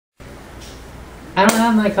I don't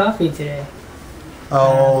have my coffee today.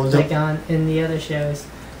 Oh, like in the other shows.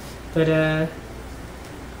 But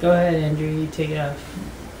go ahead, Andrew. You take it off.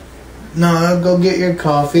 No, go get your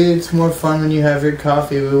coffee. It's more fun when you have your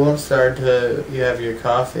coffee. We won't start till you have your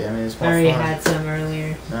coffee. I mean, it's more fun. I already had some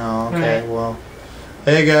earlier. No, okay, right. Well.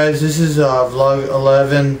 Hey guys, this is vlog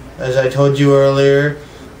 11. As I told you earlier,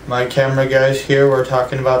 my camera guys here, we're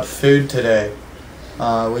talking about food today.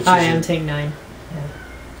 Hi, I'm tank9. Yeah.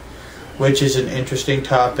 Which is an interesting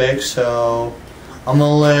topic, so I'm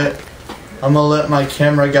gonna let my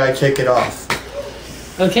camera guy kick it off.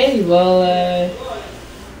 Okay, well,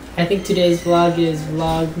 I think today's vlog is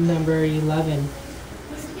vlog number 11.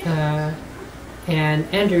 And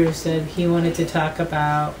Andrew said he wanted to talk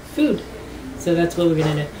about food. So that's what we're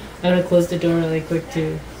going to do. I'm going to close the door really quick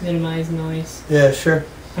to minimize noise. Yeah, sure.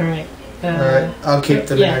 Alright. Alright, I'll keep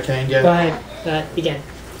them entertained, yeah. Go ahead. Begin.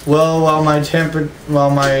 Well, while my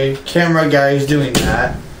camera guy is doing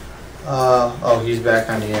that, oh, he's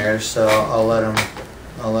back on the air, so I'll let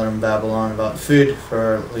him babble on about food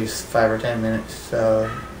for at least 5 or 10 minutes. So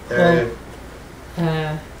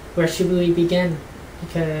where should we begin?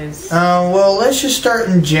 Because well, let's just start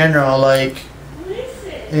in general, like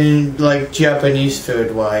Japanese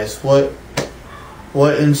food wise. What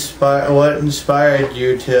inspired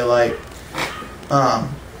you to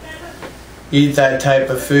eat that type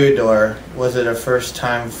of food, or was it a first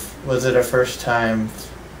time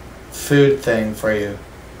food thing for you?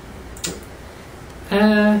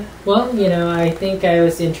 Well, I think I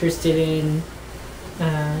was interested in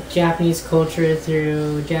Japanese culture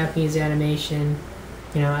through Japanese animation,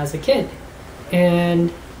 as a kid.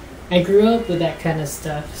 And I grew up with that kind of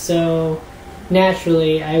stuff. So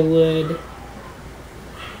naturally I would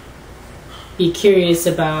be curious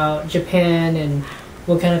about Japan and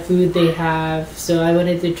what kind of food they have. So I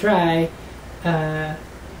wanted to try, out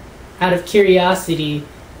of curiosity,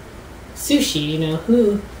 sushi.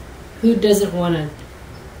 Who doesn't want to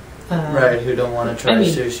right, who don't want to try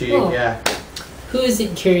sushi? Well, yeah. Who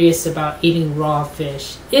isn't curious about eating raw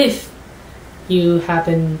fish? If you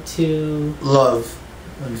happen to love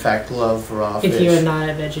raw fish. If you're not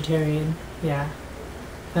a vegetarian, yeah.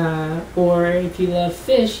 Or if you love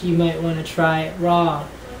fish, you might want to try it raw.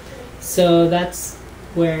 So that's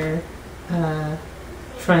where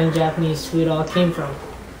trying Japanese food all came from.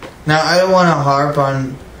 Now, I don't want to harp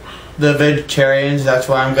on the vegetarians. That's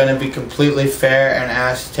why I'm going to be completely fair and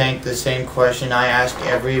ask Tank the same question I ask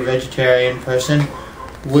every vegetarian person.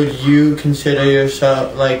 Would you consider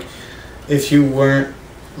yourself, if you weren't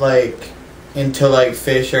into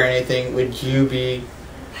fish or anything, would you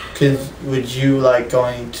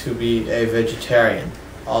going to be a vegetarian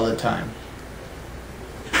all the time?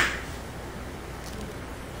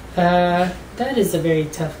 That is a very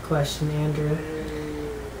tough question, Andrew.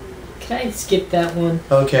 Can I skip that one?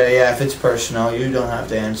 Okay, yeah, if it's personal, you don't have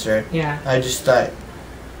to answer it. Yeah. I just thought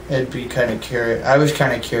it'd be kind of curious. I was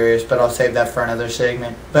kind of curious, but I'll save that for another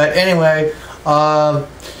segment. But anyway,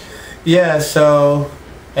 yeah, so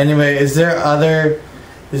anyway, is there other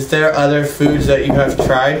foods that you have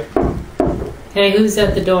tried? Hey, who's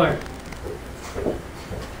at the door?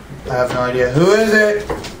 I have no idea. Who is it?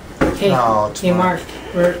 Hey, oh, hey Mark,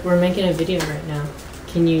 we're making a video right now.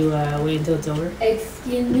 Can you wait until it's over?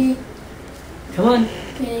 Excuse me. Come on.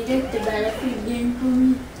 Can you get the Battlefield game for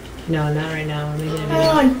me? No, not right now. We're making a video. Hang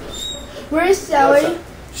on. Where's Sally?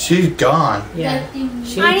 She's gone. Yeah.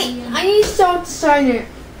 I need someone to sign it.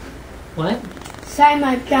 What? Sign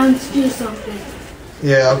my pound to do something.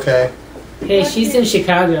 Yeah, okay. Hey, she's in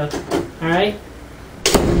Chicago. Alright?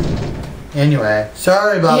 Anyway,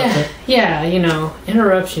 sorry about that. Yeah,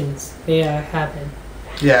 interruptions. They happen.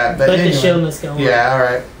 Yeah, but anyway, the show must go on. Yeah,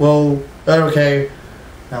 alright. Well, okay.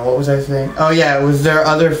 Now, what was I saying? Oh, yeah, was there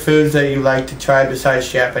other foods that you like to try besides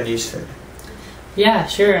Japanese food? Yeah,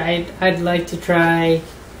 sure. I'd like to try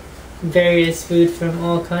various food from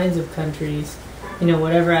all kinds of countries.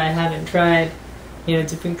 Whatever I haven't tried.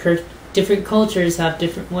 Different cultures have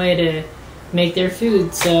different way to make their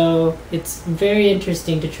food, so it's very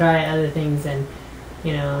interesting to try other things than,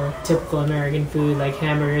 typical American food like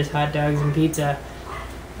hamburgers, hot dogs, and pizza,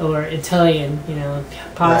 or Italian,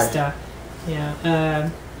 pasta. Right.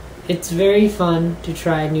 It's very fun to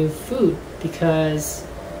try new food because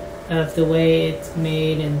of the way it's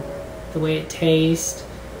made and the way it tastes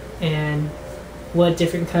and what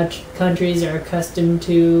different countries are accustomed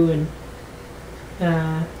to, and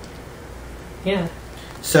yeah.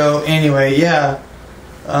 So anyway, yeah.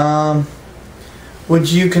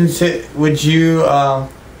 Would you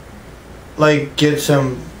get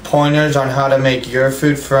some pointers on how to make your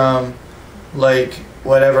food from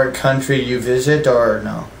whatever country you visit, or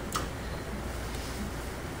no?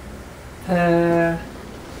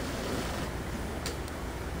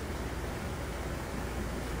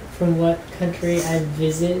 From what country I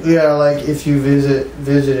visit? Yeah, like if you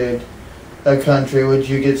visited a country, would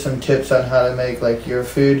you get some tips on how to make like your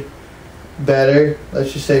food better?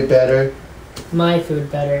 Let's just say better. My food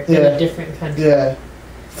better in Yeah. a different country. Yeah,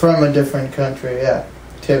 from a different country. Yeah,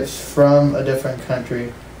 tips from a different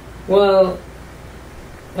country. Well,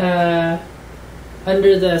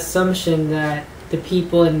 under the assumption that the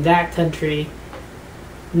people in that country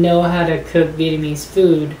know how to cook Vietnamese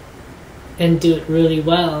food and do it really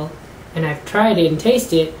well, and I've tried it and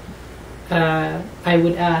tasted it, I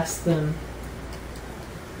would ask them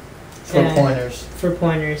For pointers. for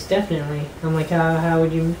pointers. Definitely, I'm like, how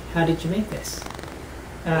did you make this?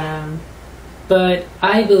 But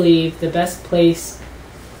I believe the best place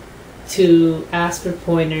to ask for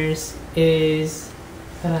pointers is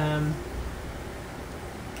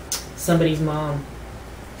somebody's mom,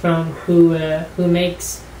 from who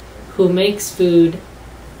makes food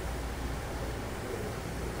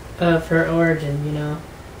of her origin. You know,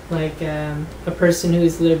 like a person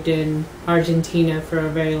who's lived in Argentina for a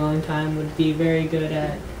very long time would be very good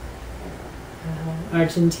at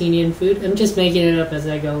Argentinian food. I'm just making it up as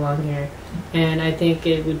I go along here, and I think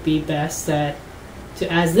it would be best to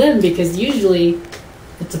ask them, because usually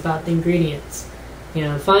it's about the ingredients. You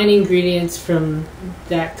know, find ingredients from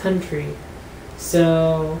that country.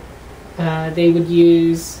 So they would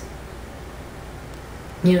use,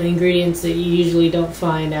 you know, ingredients that you usually don't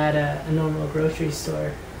find at a normal grocery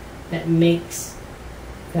store that makes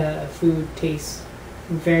food taste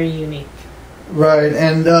very unique. Right,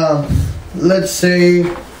 and let's say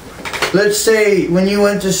when you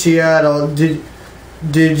went to Seattle,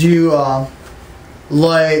 did you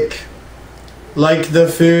like the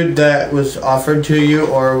food that was offered to you,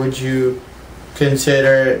 or would you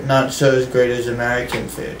consider it not so as great as American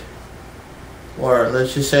food? Or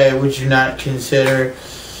let's just say, would you not consider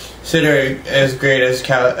it as great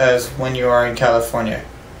as when you are in California?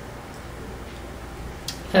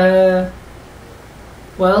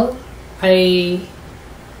 Well, I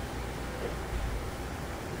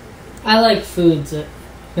like foods.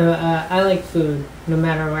 I like food no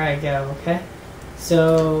matter where I go. Okay,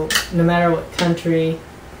 so no matter what country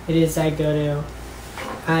it is I go to,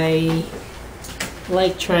 I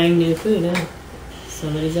like trying new food. Huh?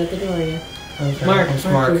 Somebody's at the door again. Okay, Mark, it's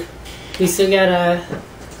Mark. We still got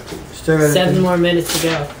 7 more minutes to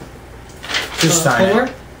go. Just sign homework?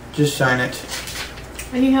 it. Just sign it.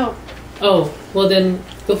 I need help. Oh, well then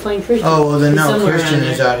go find Christian. Oh, well then He's no, somewhere Christian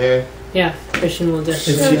around is there. out here. Yeah, Christian will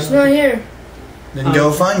definitely. No, it's not here. Then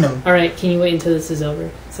go find him. All right, can you wait until this is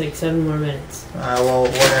over? It's like 7 more minutes. Well,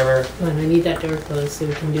 whatever. Come on, I need that door closed so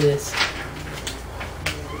we can do this.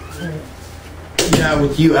 All right. Yeah,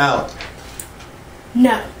 with you out.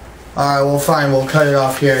 No. Alright, well fine, we'll cut it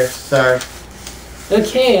off here. Sorry.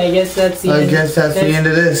 Okay, I guess that's the end. I guess that's the end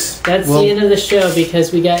of this. That's the end of the show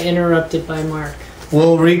because we got interrupted by Mark.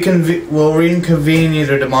 We'll reconvene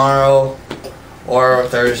either tomorrow or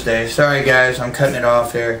Thursday. Sorry guys, I'm cutting it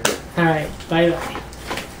off here. All right, bye bye.